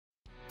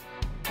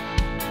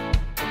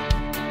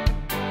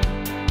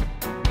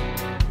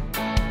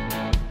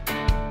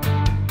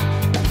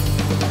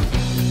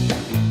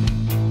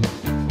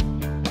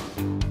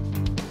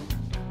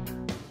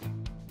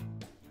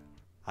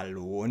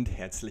Hallo und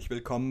herzlich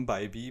willkommen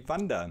bei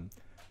Viwanda.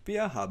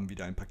 Wir haben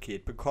wieder ein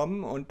Paket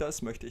bekommen und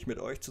das möchte ich mit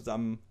euch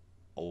zusammen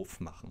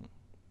aufmachen.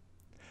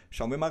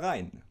 Schauen wir mal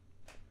rein.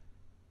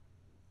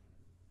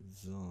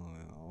 So,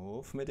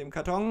 auf mit dem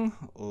Karton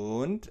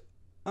und...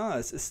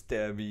 es ist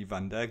der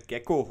Viwanda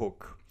Gecko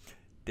Hook.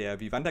 Der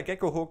Viwanda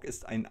Gecko Hook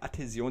ist ein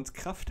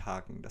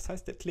Adhäsionskrafthaken. Das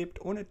heißt, er klebt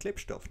ohne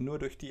Klebstoff, nur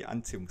durch die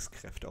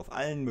Anziehungskräfte auf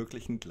allen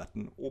möglichen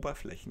glatten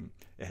Oberflächen.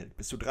 Er hält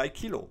bis zu 3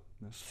 Kilo.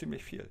 Das ist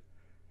ziemlich viel.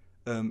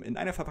 In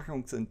einer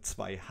Verpackung sind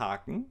 2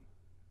 Haken.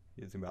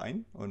 Hier sehen wir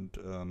einen. Und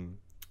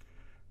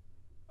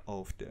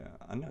auf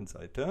der anderen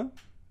Seite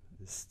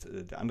ist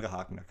der andere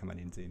Haken, da kann man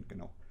ihn sehen,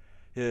 genau.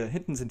 Hier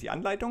hinten sind die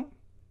Anleitungen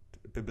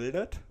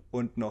bebildert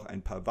und noch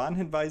ein paar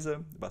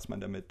Warnhinweise, was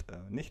man damit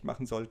nicht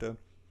machen sollte.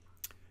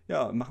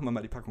 Ja, machen wir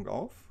mal die Packung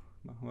auf.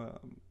 Machen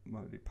wir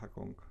mal die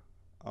Packung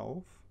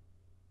auf.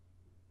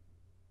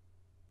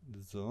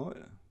 So,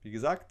 wie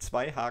gesagt,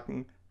 2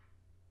 Haken.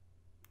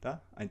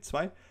 Da, 1,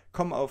 2.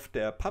 Kommen auf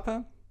der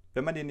Pappe.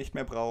 Wenn man den nicht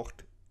mehr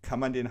braucht, kann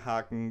man den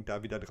Haken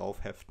da wieder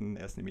drauf heften.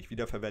 Er ist nämlich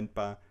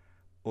wiederverwendbar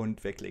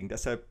und weglegen.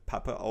 Deshalb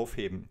Pappe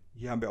aufheben.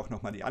 Hier haben wir auch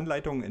nochmal die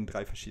Anleitung in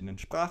 3 verschiedenen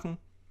Sprachen.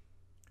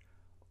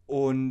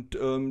 Und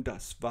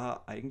das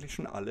war eigentlich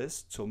schon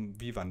alles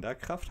zum Viwanda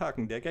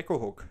Krafthaken. Der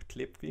Gecko Hook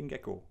klebt wie ein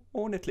Gecko,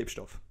 ohne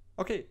Klebstoff.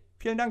 Okay,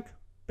 vielen Dank.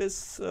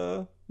 Bis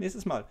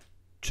nächstes Mal.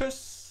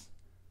 Tschüss.